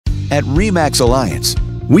At REMAX Alliance,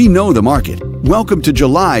 we know the market. Welcome to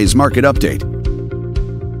July's Market Update.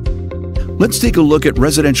 Let's take a look at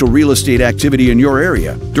residential real estate activity in your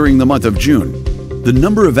area during the month of June. The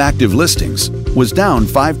number of active listings was down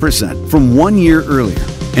 5% from 1 year earlier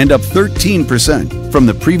and up 13% from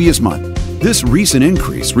the previous month. This recent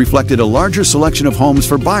increase reflected a larger selection of homes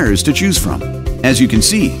for buyers to choose from. As you can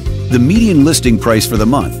see, the median listing price for the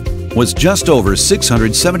month was just over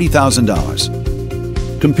 $670,000.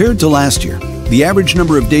 Compared to last year, the average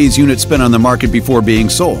number of days units spent on the market before being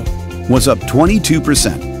sold was up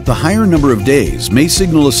 22%. The higher number of days may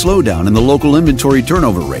signal a slowdown in the local inventory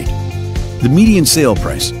turnover rate. The median sale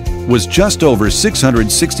price was just over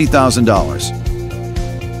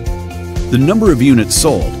 $660,000. The number of units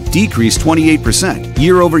sold decreased 28%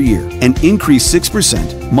 year over year and increased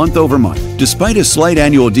 6% month over month. Despite a slight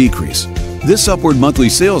annual decrease, this upward monthly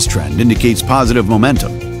sales trend indicates positive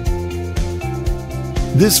momentum.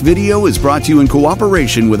 This video is brought to you in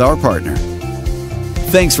cooperation with our partner.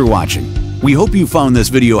 Thanks for watching. We hope you found this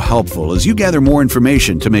video helpful as you gather more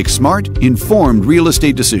information to make smart, informed real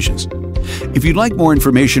estate decisions. If you'd like more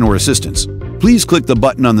information or assistance, please click the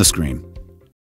button on the screen.